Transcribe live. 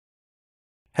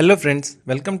Hello friends,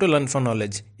 welcome to learn for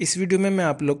knowledge. इस video में मैं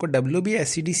आप लोग को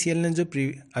Wbsedcl ने जो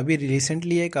अभी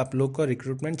रिसेंटली एक आप लोग को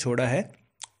रिक्रूटमेंट छोड़ा है,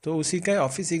 तो उसी का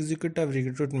ऑफिस एग्जीक्यूटिव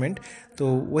रिक्रूटमेंट, तो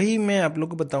वही मैं आप लोग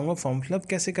को बताऊंगा फॉर्म फिलअप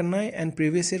कैसे करना है एंड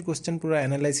प्रीवियस ईयर क्वेश्चन पूरा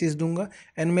एनालिसिस दूंगा।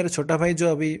 एंड मेरा छोटा भाई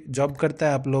जो अभी जॉब करता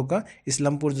है आप लोग का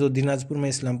इस्लामपुर, जो दिनाजपुर में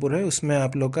इस्लामपुर है, उसमें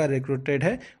आप लोग का रिक्रूटेड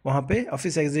है, वहाँ पे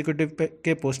ऑफिस एग्जीक्यूटिव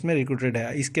के पोस्ट में रिक्रूटेड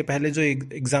है। इसके पहले जो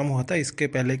एग्ज़ाम हुआ था, इसके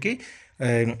पहले की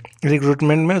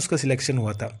रिक्रूटमेंट में उसका सिलेक्शन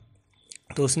हुआ था।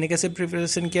 तो उसने कैसे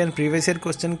प्रिपरेशन किया एंड प्रीवियस ईयर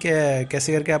क्वेश्चन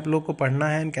कैसे करके आप लोग को पढ़ना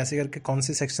है एंड कैसे करके कौन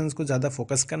से सेक्शंस को ज़्यादा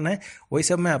फोकस करना है, वही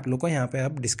सब मैं आप लोग को यहाँ पे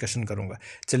आप डिस्कशन करूँगा।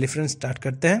 चलिए फ्रेंड्स, स्टार्ट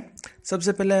करते हैं।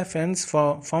 सबसे पहले है friends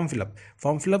form fill up.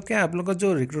 Form fill up क्या है, आप लोग का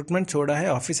जो रिक्रूटमेंट छोड़ा है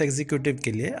ऑफिस एग्जीक्यूटिव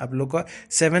के लिए, आप लोग का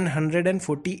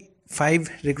 745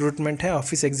 रिक्रूटमेंट है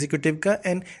ऑफिस एग्जीक्यूटिव का।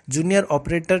 And junior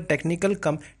operator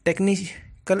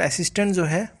technical assistant जो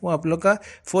है वो आप लोग का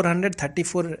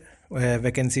 434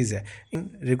 वैकेंसीज़ है इन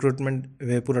रिक्रूटमेंट,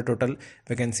 पूरा टोटल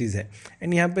वैकेंसीज़ है।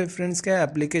 एंड यहाँ पे फ्रेंड्स क्या है,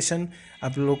 एप्लीकेशन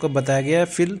आप लोगों को बताया गया है,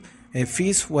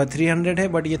 फीस वह 300 है,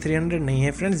 बट ये 300 नहीं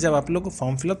है फ्रेंड्स। जब आप लोग को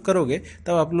फॉर्म फिलअप करोगे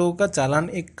तब आप लोगों का चालान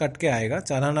एक कट के आएगा,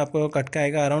 चालान आपको कट के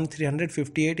आएगा अराउंड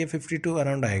 358 या 52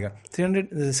 अराउंड आएगा,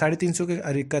 300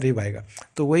 के करीब आएगा।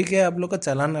 तो वही क्या है, आप लोग का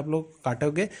चालान आप लोग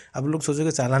काटोगे। आप लोग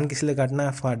सोचोगे चालान किस लिए काटना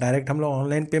है, डायरेक्ट हम लोग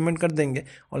ऑनलाइन पेमेंट कर देंगे।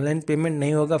 ऑनलाइन पेमेंट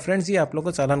नहीं होगा फ्रेंड्स, ये आप लोग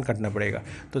को चालान काटना पड़ेगा।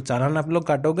 तो चालान आप लोग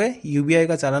काटोगे, यूबीआई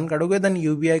का चालान काटोगे, देन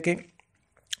यूबीआई के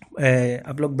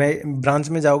आप लोग ब्रांच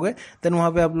में जाओगे, देन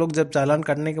वहाँ पे आप लोग जब चालान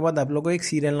काटने के बाद आप लोग को एक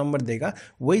सीरियल नंबर देगा।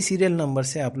 वही सीरियल नंबर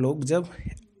से आप लोग जब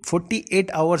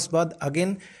 48 आवर्स बाद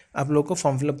अगेन आप लोग को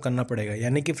फॉर्म फिलअप करना पड़ेगा।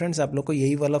 यानी कि फ्रेंड्स आप लोग को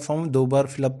यही वाला फॉर्म 2 बार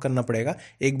फिलअप करना पड़ेगा।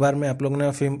 एक बार में आप लोग ने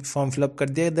फॉर्म फिलअप कर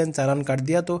दिया, देन चालान काट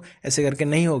दिया, तो ऐसे करके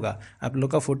नहीं होगा। आप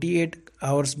लोग का 48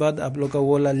 आवर्स बाद आप लोग का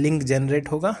वो वाला लिंक जनरेट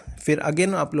होगा। फिर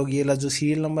अगेन आप लोग ये वाला जो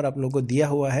सीरियल नंबर आप लोग को दिया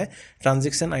हुआ है,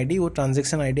 ट्रांजेक्शन आईडी, वो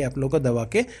ट्रांजेक्शन आईडी आप लोग को दबा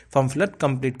के फॉर्म फिलअप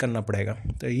कंप्लीट करना पड़ेगा।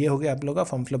 तो ये हो गया आप लोग का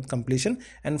form fill up completion.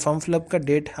 And form fill up का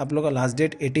डेट आप लोग का लास्ट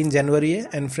डेट 18 जनवरी है।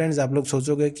 एंड फ्रेंड्स आप लोग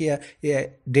सोचोगे कि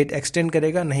ये डेट एक्सटेंड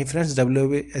करेगा, नहीं friends,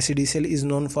 Wbsedcl is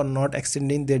known for not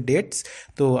extending there dates.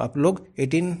 तो आप लोग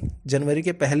 18 जनवरी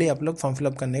के पहले आप लोग फॉर्म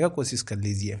फिलअप करने का कोशिश कर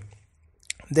लीजिए।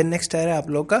 देन नेक्स्ट है आप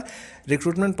लोग का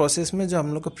रिक्रूटमेंट प्रोसेस में जो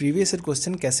हम लोग का प्रीवियस ईयर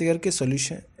क्वेश्चन कैसे करके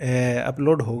सॉल्यूशन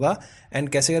अपलोड होगा एंड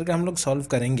कैसे करके हम लोग सॉल्व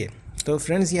करेंगे। तो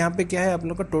फ्रेंड्स यहाँ पे क्या है, आप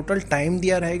लोग का टोटल टाइम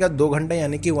दिया रहेगा 2 घंटा,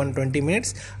 यानी कि 120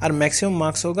 मिनट्स, और मैक्सिमम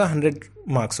मार्क्स होगा 100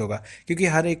 मार्क्स होगा, क्योंकि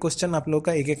हर एक क्वेश्चन आप लोग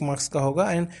का 1-1 मार्क्स का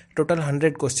होगा। एंड टोटल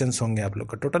 100 क्वेश्चन होंगे आप लोग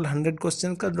का। टोटल 100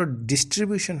 क्वेश्चन का जो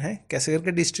डिस्ट्रीब्यूशन है, कैसे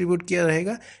करके डिस्ट्रीब्यूट किया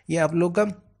रहेगा, ये आप लोग का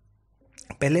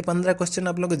पहले 15 क्वेश्चन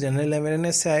आप लोग का जनरल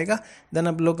अवेयरनेस से आएगा, देन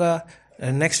आप लोग का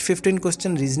नेक्स्ट 15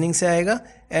 क्वेश्चन रीजनिंग से आएगा,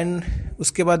 एंड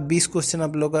उसके बाद 20 क्वेश्चन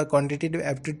आप लोग का क्वांटिटेटिव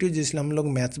एप्टीट्यूड, जिसमें हम लोग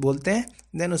मैथ्स बोलते हैं।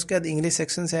 देन उसके बाद इंग्लिश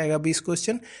सेक्शन से आएगा 20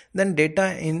 question, then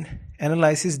data in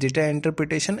analysis, data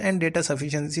interpretation and data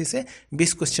sufficiency से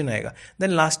 20 क्वेश्चन आएगा।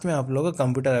 देन लास्ट में आप लोग का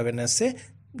कंप्यूटर अवेयरनेस से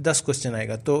 10 क्वेश्चन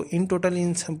आएगा। तो इन टोटल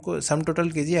इन सबको सम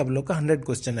टोटल कीजिए, आप लोग का 100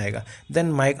 क्वेश्चन आएगा।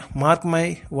 Then mark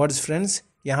my words friends,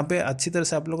 यहाँ पे अच्छी तरह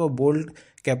से आप लोग को बोल्ड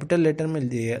लेटर में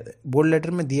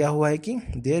दिया हुआ है कि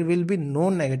there will be no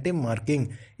negative marking.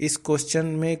 इस क्वेश्चन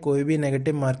में कोई भी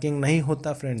नेगेटिव मार्किंग नहीं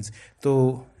होता फ्रेंड्स।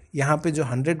 तो यहाँ पे जो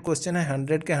 100 क्वेश्चन है,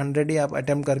 100 के 100 ही आप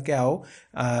अटेम्प्ट करके आओ,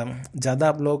 ज़्यादा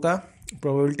आप लोगों का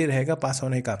प्रोबेबिलिटी रहेगा पास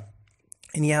होने का।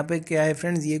 एंड यहाँ पे क्या है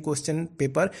फ्रेंड्स, ये क्वेश्चन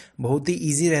पेपर बहुत ही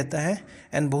इजी रहता है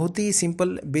एंड बहुत ही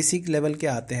सिंपल बेसिक लेवल के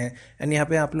आते हैं। एंड यहाँ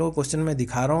पे आप लोगों को क्वेश्चन मैं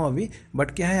दिखा रहा हूँ अभी,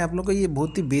 बट क्या है, आप लोग को ये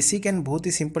बहुत ही बेसिक एंड बहुत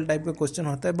ही सिंपल टाइप का क्वेश्चन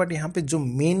होता है। बट यहाँ पे जो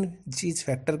मेन चीज़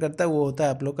फैक्टर करता है वो होता है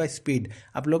आप लोग का स्पीड।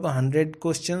 आप लोग का 100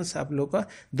 क्वेश्चन आप लोग का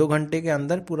 2 घंटे के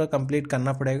अंदर पूरा कंप्लीट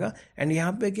करना पड़ेगा। एंड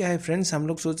यहाँ पे क्या है फ्रेंड्स, हम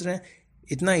लोग सोच रहे हैं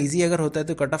इतना इजी अगर होता है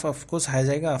तो कट ऑफ ऑफकोर्स आ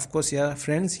जाएगा। ऑफकोर्स यार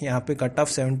फ्रेंड्स, यहाँ पे कट ऑफ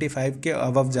 75 के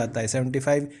अबव जाता है।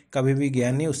 75 कभी भी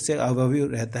गया नहीं, उससे अबव ही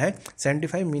रहता है,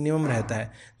 75 मिनिमम रहता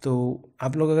है। तो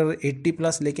आप लोग अगर 80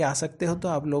 प्लस लेके आ सकते हो तो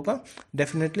आप लोग का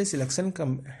डेफिनेटली सिलेक्शन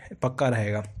पक्का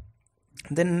रहेगा।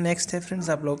 देन नेक्स्ट है फ्रेंड्स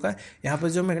आप लोग का, यहाँ पर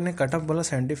जो मैंने कट ऑफ बोला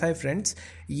 75 फ्रेंड्स,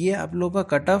 ये आप लोग का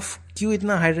कट ऑफ क्यों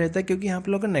इतना हाई रहता है, क्योंकि आप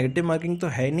लोग का नेगेटिव मार्किंग तो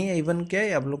है नहीं, इवन क्या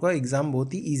है, आप लोग का एग्जाम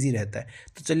बहुत ही इजी रहता है।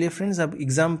 तो चलिए फ्रेंड्स, अब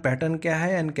एग्जाम पैटर्न क्या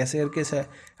है एंड कैसे करके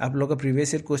आप लोग का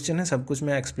प्रीवियस ईयर क्वेश्चन है, सब कुछ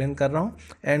मैं एक्सप्लेन कर रहा हूँ।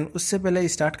 एंड उससे पहले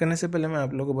स्टार्ट करने से पहले मैं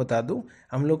आप लोग को बता दूँ,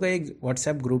 हम लोग का एक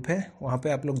व्हाट्सएप ग्रुप है, वहाँ पर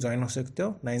आप लोग ज्वाइन हो सकते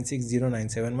हो,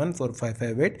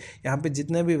 9609714558। यहाँ पर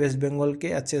जितने भी वेस्ट बंगाल के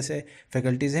अच्छे से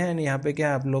फैकल्टीज़ हैं, एंड यहाँ पे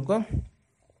क्या आप लोग को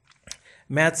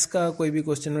मैथ्स का कोई भी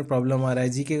क्वेश्चन में प्रॉब्लम आ रहा है,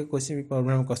 जीके का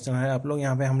क्वेश्चन है, आप लोग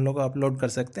यहाँ पे हम लोग अपलोड कर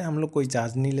सकते हैं। हम लोग कोई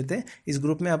चार्ज नहीं लेते। इस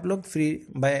ग्रुप में आप लोग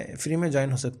फ्री में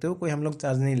ज्वाइन हो सकते हो, कोई हम लोग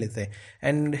चार्ज नहीं लेते।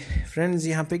 एंड फ्रेंड्स,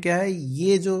 यहाँ पे क्या है,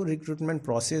 ये जो रिक्रूटमेंट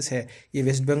प्रोसेस है ये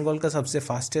वेस्ट बंगाल का सबसे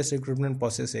फास्टेस्ट रिक्रूटमेंट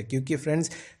प्रोसेस है, क्योंकि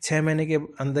फ्रेंड्स 6 महीने के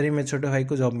अंदर ही मेरे छोटे भाई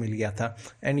को जॉब मिल गया था।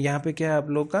 एंड यहाँ पे क्या है, आप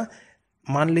लोग का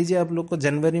मान लीजिए आप लोग को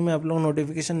जनवरी में आप लोग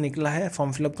नोटिफिकेशन निकला है,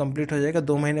 फॉर्म फिलअप कंप्लीट हो जाएगा,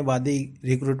 2 महीने बाद ही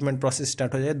रिक्रूटमेंट प्रोसेस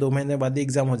स्टार्ट हो जाएगा, 2 महीने बाद ही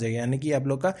एग्ज़ाम हो जाएगा। यानी कि आप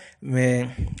लोग का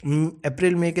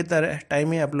अप्रैल मई के टाइम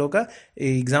में आप लोग का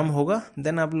एग्ज़ाम होगा।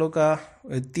 देन आप लोग का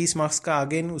 30 मार्क्स का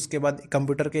अगेन उसके बाद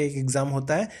कंप्यूटर का एक एग्ज़ाम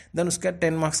होता है। देन उसका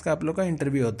 10 मार्क्स का आप लोग का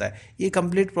इंटरव्यू होता है। ये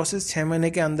कंप्लीट प्रोसेस 6 महीने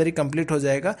के अंदर ही कंप्लीट हो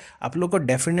जाएगा। आप लोग को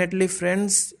डेफिनेटली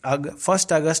फ्रेंड्स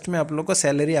 1 अगस्त में आप लोग को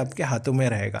सैलरी आपके हाथों में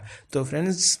रहेगा। तो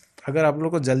फ्रेंड्स, अगर आप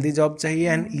लोग को जल्दी जॉब चाहिए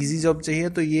एंड इजी जॉब चाहिए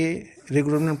तो ये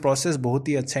रिक्रूटमेंट प्रोसेस बहुत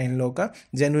ही अच्छा इन लोगों का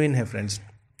जेन्युइन है फ्रेंड्स।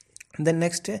 देन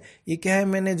नेक्स्ट है, ये क्या है,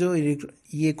 मैंने जो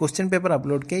ये क्वेश्चन पेपर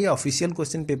अपलोड किया, ये ऑफिशियल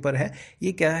क्वेश्चन पेपर है।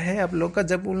 ये क्या है, आप लोग का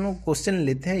जब उन लोग क्वेश्चन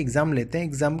लेते हैं, एग्ज़ाम लेते हैं,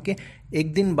 एग्ज़ाम के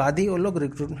एक दिन बाद ही वो लोग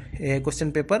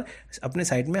क्वेश्चन पेपर अपने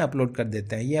साइट में अपलोड कर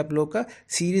देते हैं। ये आप लोग का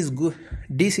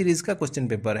डी सीरीज़ का क्वेश्चन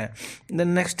पेपर है। देन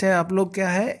नेक्स्ट है, आप लोग क्या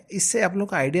है, इससे आप लोग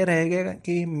का आइडिया रहेगा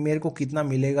कि मेरे को कितना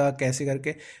मिलेगा, कैसे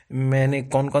करके मैंने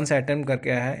कौन कौन सा अटैम्प्ट करके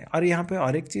आया है। और यहाँ पे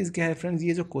और एक चीज़ क्या है फ्रेंड्स,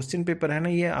 ये जो क्वेश्चन पेपर है ना,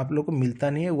 ये आप लोग को मिलता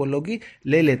नहीं है, वो लोग ही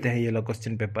ले लेते हैं ये लोग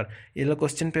क्वेश्चन पेपर। ये लोग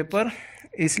क्वेश्चन पेपर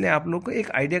इसलिए आप लोग को एक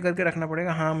आइडिया करके रखना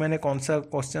पड़ेगा, हाँ मैंने कौन सा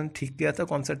क्वेश्चन ठीक किया था,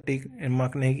 कौन सा ठीक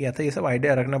मार्क नहीं किया था, ये सब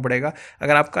आइडिया रखना पड़ेगा।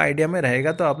 अगर आपका आइडिया में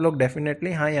रहेगा तो आप लोग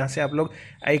डेफिनेटली हाँ यहाँ से आप लोग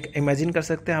एक इमेजिन कर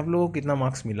सकते हैं आप लोगों को कितना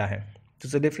मार्क्स मिला है। तो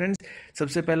चलिए फ्रेंड्स,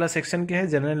 सबसे पहला सेक्शन क्या है,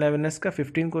 जनरल अवेयरनेस का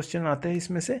 15 क्वेश्चन आते हैं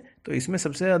इसमें से। तो इसमें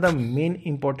सबसे ज़्यादा मेन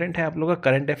इंपॉर्टेंट है आप लोगों का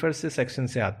करंट अफेयर्स से सेक्शन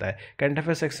से आता है। करंट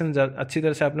अफेयर सेक्शन अच्छी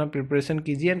तरह से अपना प्रिपरेशन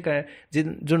कीजिए।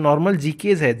 जो नॉर्मल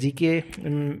जीकेज है, जीके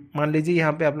मान लीजिए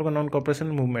यहाँ पे आप लोग का नॉन कॉर्पोरेशन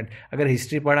मूवमेंट, अगर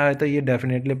हिस्ट्री पढ़ा है तो ये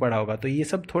डेफिनेटली पढ़ा होगा। तो ये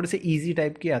सब थोड़े से ईजी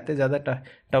टाइप के आते हैं, ज़्यादा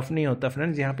टफ नहीं होता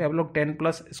फ्रेंड्स। यहाँ पे आप लोग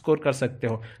 10+ स्कोर कर सकते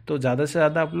हो। तो ज़्यादा से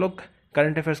ज़्यादा आप लोग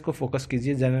करंट अफेयर्स को फोकस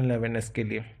कीजिए जनरल अवेयरनेस के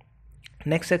लिए।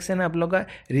 नेक्स्ट सेक्शन है आप लोग का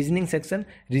रीजनिंग सेक्शन।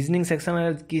 रीजनिंग सेक्शन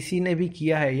अगर किसी ने भी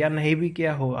किया है या नहीं भी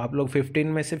किया हो, आप लोग 15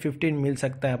 में से 15 मिल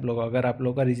सकता है आप लोग, अगर आप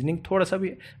लोग का रीजनिंग थोड़ा सा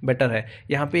भी बेटर है।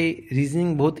 यहाँ पे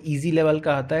रीजनिंग बहुत इजी लेवल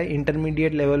का आता है,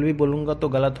 इंटरमीडिएट लेवल भी बोलूँगा तो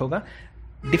गलत होगा।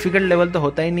 डिफ़िकल्ट लेवल तो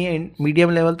होता ही नहीं है,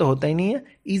 मीडियम लेवल तो होता ही नहीं है,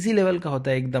 ईजी लेवल का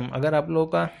होता है एकदम। अगर आप लोगों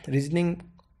का रीजनिंग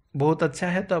बहुत अच्छा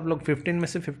है तो आप लोग 15 में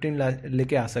से 15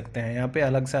 लेके आ सकते हैं। यहाँ पे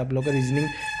अलग से आप लोग का रीजनिंग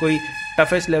कोई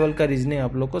टफेस्ट लेवल का रीजनिंग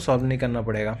आप लोग को सॉल्व नहीं करना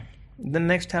पड़ेगा। देन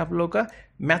नेक्स्ट है आप लोग का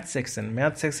मैथ सेक्शन।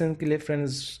 मैथ सेक्शन के लिए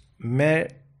फ्रेंड्स मैं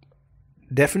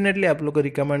डेफिनेटली आप लोग को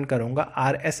रिकमेंड करूंगा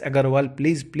RS अग्रवाल,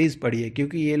 प्लीज़ पढ़िए,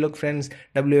 क्योंकि ये लोग फ्रेंड्स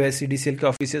Wbsedcl के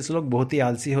ऑफिसर्स लोग बहुत ही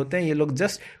आलसी होते हैं। ये लोग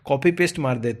जस्ट कॉपी पेस्ट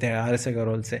मार देते हैं RS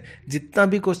अग्रवाल से। जितना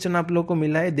भी क्वेश्चन आप लोग को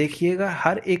मिला है देखिएगा,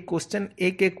 हर एक क्वेश्चन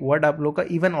एक एक वर्ड आप लोग का,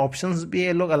 इवन ऑप्शंस भी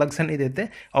ये लोग अलग से नहीं देते,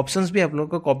 ऑप्शंस भी आप लोग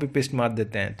को कॉपी पेस्ट मार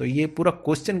देते हैं। तो ये पूरा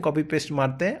क्वेश्चन कॉपी पेस्ट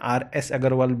मारते हैं RS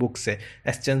अग्रवाल बुक से,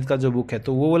 एसचेंज का जो बुक है।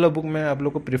 तो वो वाला बुक मैं आप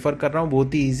लोग को प्रीफर कर रहा हूँ,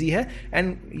 बहुत ही ईजी है।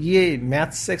 एंड ये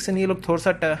मैथ्स सेक्शन ये लोग थोड़ा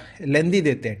सा लेंदी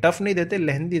देते हैं, टफ नहीं देते,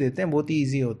 लेंदी देते हैं, बहुत ही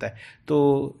इजी होता है। तो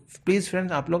प्लीज़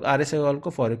फ्रेंड्स आप लोग RS अग्रवाल को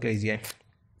फॉलो कीजिए।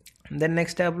 देन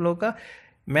नेक्स्ट है आप लोग का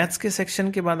मैथ्स के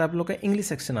सेक्शन के बाद आप लोग का इंग्लिश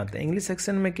सेक्शन आता है। इंग्लिश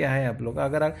सेक्शन में क्या है आप लोग का,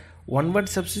 अगर one word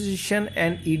substitution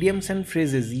and idioms and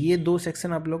phrases, ये 2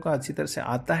 सेक्शन आप लोग का अच्छी तरह से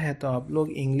आता है तो आप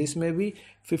लोग इंग्लिश में भी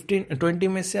 20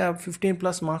 में से आप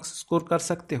 15+ मार्क्स स्कोर कर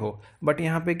सकते हो। बट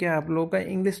यहाँ पे क्या आप लोगों का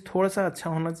इंग्लिश थोड़ा सा अच्छा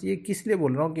होना चाहिए। किस लिए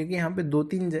बोल रहा हूँ, क्योंकि यहाँ पे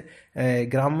 2-3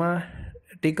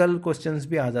 ग्रामेटिकल क्वेश्चंस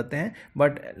भी आ जाते हैं,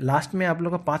 बट लास्ट में आप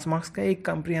लोग का 5 मार्क्स का एक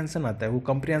कंप्रीहेंशन आता है। वो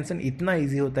कंप्रीहेंशन इतना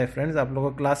इजी होता है फ्रेंड्स, आप लोग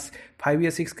का क्लास 5 या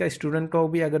 6 का स्टूडेंट को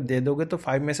भी अगर दे दोगे तो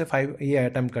 5 में से 5 ये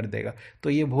अटैम्प्ट कर देगा। तो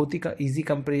ये बहुत ही ईजी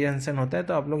कंप्रीहेंशन होता है,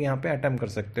 तो आप लोग यहाँ पे अटैम्प्ट कर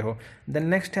सकते हो। देन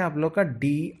नेक्स्ट है आप लोग का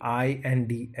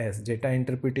DINDS, data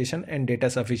interpretation and data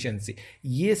sufficiency.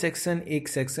 ये सेक्शन एक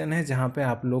सेक्शन है जहाँ पे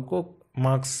आप लोग को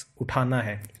मार्क्स उठाना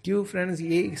है। क्यों फ्रेंड्स,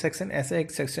 ये सेक्शन ऐसा एक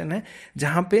सेक्शन है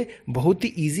जहाँ पे बहुत ही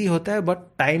इजी होता है बट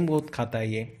टाइम बहुत खाता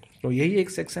है ये। तो यही एक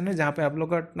सेक्शन है जहाँ पे आप लोग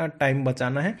का अपना टाइम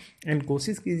बचाना है। एंड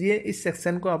कोशिश कीजिए इस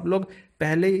सेक्शन को आप लोग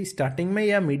पहले स्टार्टिंग में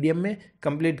या मीडियम में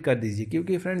कंप्लीट कर दीजिए,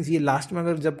 क्योंकि फ्रेंड्स ये लास्ट में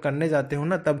अगर जब करने जाते हो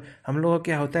ना, तब हम लोग का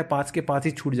क्या होता है 5 के 5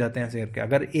 ही छूट जाते हैं ऐसे करके।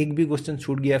 अगर एक भी क्वेश्चन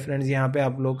छूट गया फ्रेंड्स, यहाँ पे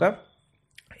आप लोग का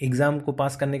एग्ज़ाम को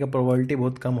पास करने का प्रोबेबिलिटी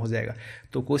बहुत कम हो जाएगा।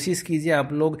 तो कोशिश कीजिए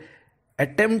आप लोग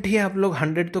अटेम्प्ट ही आप लोग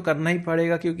 100 तो करना ही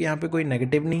पड़ेगा, क्योंकि यहाँ पे कोई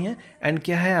नेगेटिव नहीं है। एंड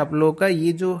क्या है आप लोगों का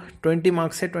ये जो 20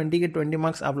 मार्क्स है, 20 के 20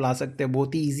 मार्क्स आप ला सकते हैं।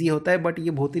 बहुत ही ईजी होता है बट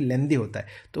ये बहुत ही लेंदी होता है।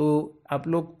 तो आप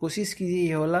लोग कोशिश कीजिए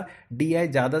ये वाला DI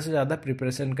ज़्यादा से ज़्यादा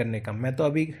प्रिपरेशन करने का। मैं तो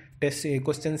अभी टेस्ट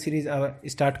क्वेश्चन सीरीज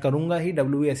स्टार्ट करूँगा ही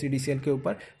Wbsedcl के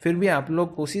ऊपर, फिर भी आप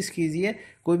लोग कोशिश कीजिए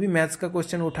कोई भी मैथ्स का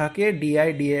क्वेश्चन उठा के DI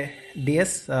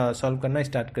DS सॉल्व करना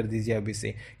स्टार्ट कर दीजिए अभी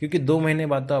से, क्योंकि 2 महीने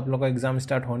बाद तो आप लोग का एग्ज़ाम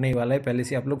स्टार्ट होने ही वाला है, पहले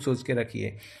से आप लोग सोच के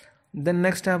रखिए। देन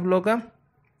नेक्स्ट है आप लोग का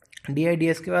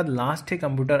DIDS के बाद लास्ट है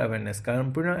कंप्यूटर अवेयरनेस।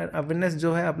 कंप्यूटर अवेयरनेस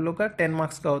जो है आप लोग का 10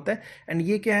 मार्क्स का होता है। एंड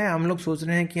ये क्या है, हम लोग सोच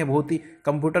रहे हैं कि बहुत ही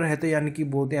कंप्यूटर है तो यानी कि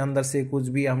बहुत ही अंदर से कुछ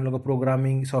भी हम लोग का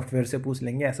प्रोग्रामिंग सॉफ्टवेयर से पूछ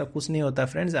लेंगे, ऐसा कुछ नहीं होता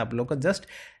फ्रेंड्स। आप लोग का just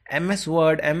MS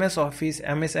word, MS office,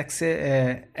 MS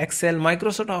Excel,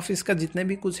 Microsoft office का जितने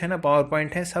भी कुछ है ना, पावर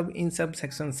पॉइंट है, सब इन सब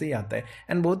सेक्शन से ही आता है।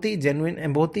 एंड बहुत ही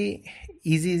जेन्युइन, बहुत ही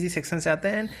इजी सेक्शन से आता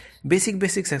है एंड बेसिक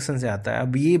सेक्शन से आता है।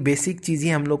 अब ये बेसिक चीज़ ही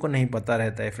हम लोग को नहीं पता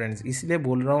रहता है फ्रेंड्स, इसलिए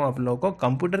बोल रहा हूँ आप लोगों को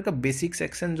कंप्यूटर का बेसिक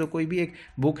सेक्शन जो कोई भी एक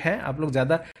बुक है, आप लोग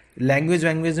ज़्यादा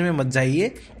लैंग्वेज में मत जाइए,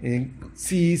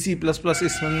 C++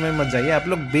 इसमें मत जाइए। आप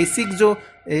लोग बेसिक जो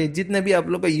जितने भी आप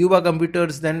लोग का युवा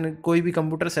कंप्यूटर्स, देन कोई भी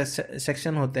कंप्यूटर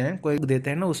सेक्शन होते हैं, कोई देते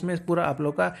हैं ना, उसमें पूरा आप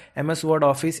लोग का MS word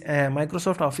office,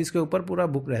 Microsoft office के ऊपर पूरा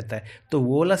बुक रहता है, तो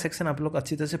वो वाला सेक्शन आप लोग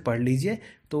अच्छी तरह से पढ़ लीजिए,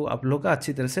 तो आप लोग का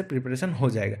अच्छी तरह से प्रिपरेशन हो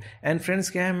जाएगा। एंड फ्रेंड्स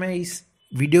क्या है, मैं इस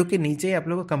वीडियो के नीचे ही आप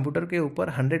लोगों को कंप्यूटर के ऊपर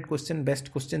 100 क्वेश्चन, बेस्ट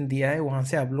क्वेश्चन दिया है, वहाँ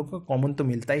से आप लोग का कॉमन तो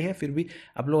मिलता ही है। फिर भी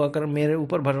आप लोग अगर मेरे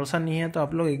ऊपर भरोसा नहीं है तो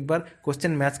आप लोग एक बार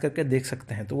क्वेश्चन मैच करके देख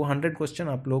सकते हैं। तो वो 100 क्वेश्चन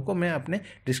आप लोगों को मैं अपने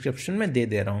डिस्क्रिप्शन में दे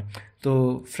रहा हूँ। तो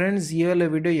फ्रेंड्स ये वाला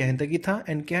वीडियो यहीं तक ही था।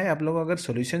 एंड क्या है, आप लोग अगर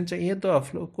सोल्यूशन चाहिए तो आप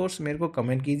लोग कोर्स मेरे को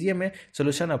कमेंट कीजिए, मैं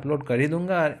सोल्यूशन अपलोड कर ही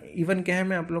दूंगा। इवन क्या है,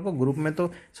 मैं आप लोग को ग्रुप में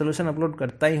तो सोल्यूशन अपलोड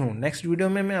करता ही हूँ। नेक्स्ट वीडियो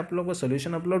में मैं आप लोग को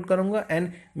सोल्यूशन अपलोड करूँगा। एंड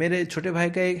मेरे छोटे भाई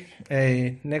का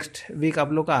एक नेक्स्ट वीक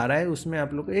आप लोग का आ रहा है, उसमें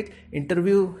आप लोग को एक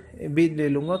इंटरव्यू भी ले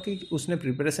लूँगा कि उसने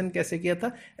प्रिपरेशन कैसे किया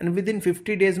था एंड विद इन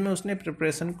 50 डेज में उसने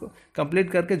प्रिपरेशन को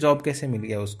कंप्लीट करके जॉब कैसे मिल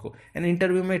गया उसको। एंड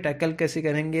इंटरव्यू में टैकल कैसे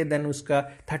करेंगे, देन उसका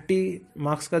 30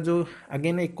 मार्क्स का जो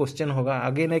अगेन एक क्वेश्चन होगा,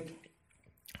 अगेन एक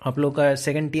आप लोग का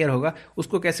सेकंड ईयर होगा,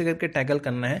 उसको कैसे करके टैकल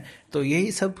करना है। तो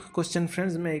यही सब क्वेश्चन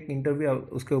फ्रेंड्स मैं एक इंटरव्यू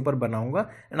उसके ऊपर बनाऊंगा।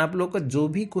 एंड आप लोग का जो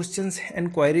भी क्वेश्चंस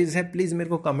एंड क्वायरीज है, प्लीज़ मेरे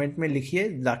को कमेंट में लिखिए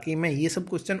ताकि मैं ये सब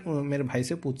क्वेश्चन मेरे भाई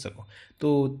से पूछ सकूं।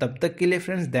 तो तब तक के लिए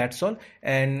friends that's all,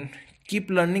 and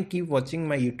keep learning, keep watching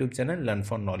my YouTube channel learn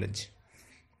for knowledge.